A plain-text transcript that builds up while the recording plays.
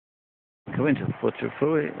coming to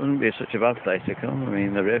 2435, it wouldn't be such a bad place to come. I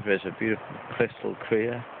mean, the river is a beautiful crystal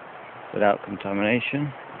clear, without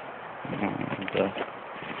contamination, and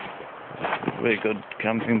really good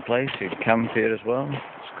camping place. You can camp here as well.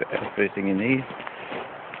 It's got everything you need.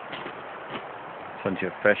 Plenty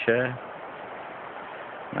of fresh air,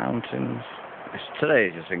 mountains. Today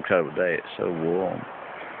is just an incredible day. It's so warm.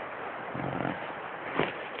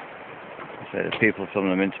 So the people from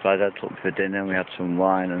the mince pie dad took me for dinner, and we had some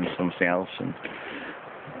wine and something else, and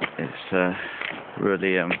it's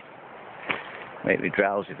really made me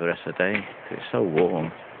drowsy for the rest of the day. It's so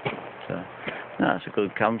warm. So no, it's a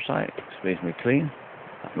good campsite. It's reasonably clean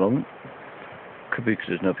at the moment. Could be because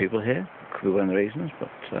there's no people here. Could be one of the reasons, but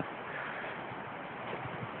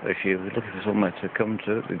if you're looking for somewhere to come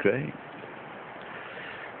to, it'd be great.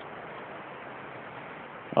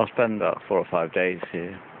 I'll spend about 4 or 5 days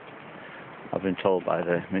here. I've been told by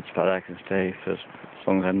the municipality I can stay for as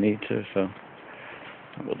long as I need to, so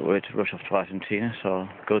I've got the way to rush off to Argentina, so I'll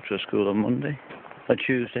go to a school on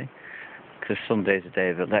Tuesday, because Sunday's a day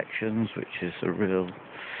of elections, which is a real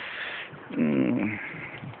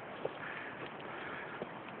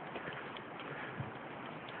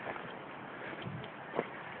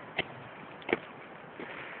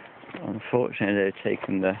unfortunately they've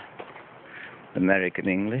taken the American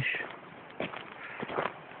English,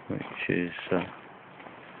 which is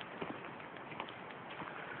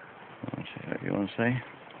what you want to say,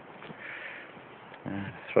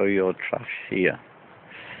 throw your trash here.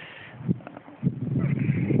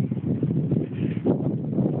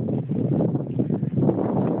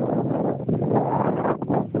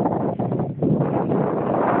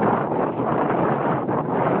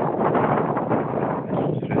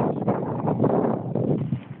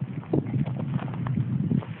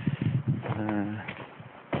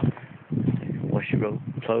 Wash your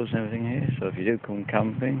clothes and everything here, so if you do come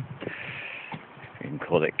camping, you can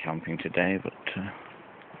call it camping today, but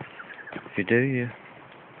if you do, you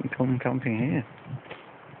can come camping here.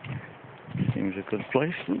 Seems a good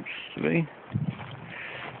place, looks to be.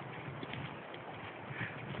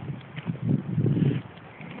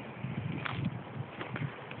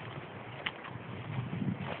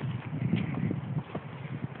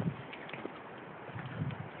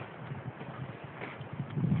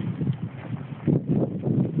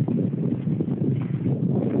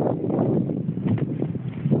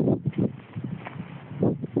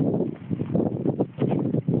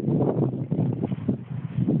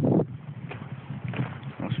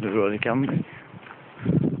 That's really camping.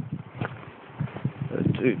 There's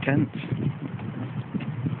 2 tents.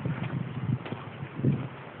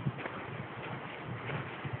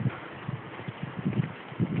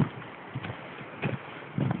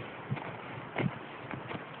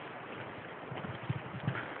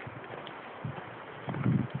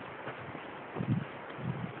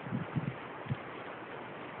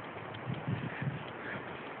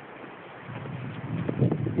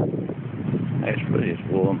 It's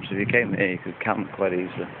warm, so if you came here you could camp quite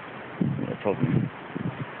easily, no problem.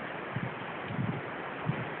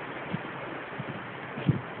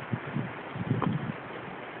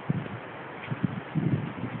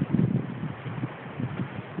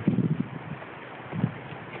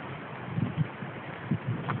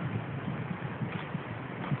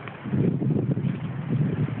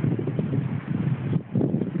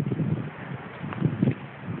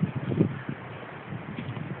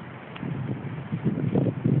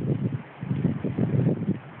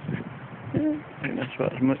 I think that's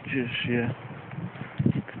about as much as you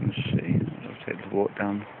can see. I'll take the walk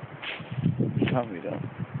down. How we go?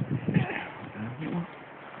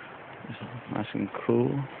 It's nice and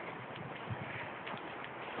cool.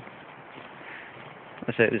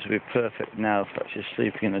 I say this would be perfect now for actually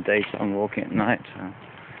sleeping in the daytime, walking at night.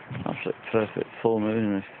 Absolutely perfect full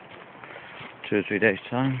moon in 2 or 3 days'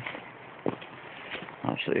 time.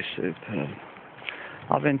 Absolutely superb.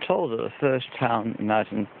 I've been told that the first town in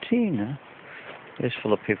Argentina is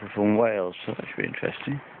full of people from Wales, so that should be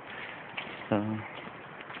interesting. So,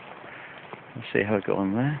 we'll see how we go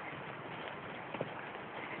on there.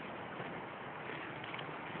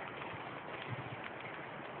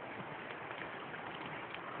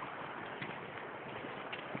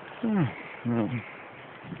 Oh, well.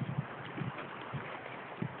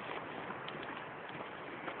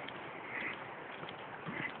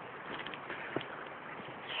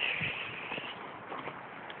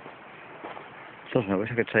 I wish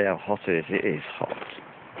I could tell you how hot it is. It is hot.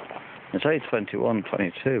 It's only 21,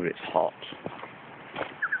 22, but it's hot.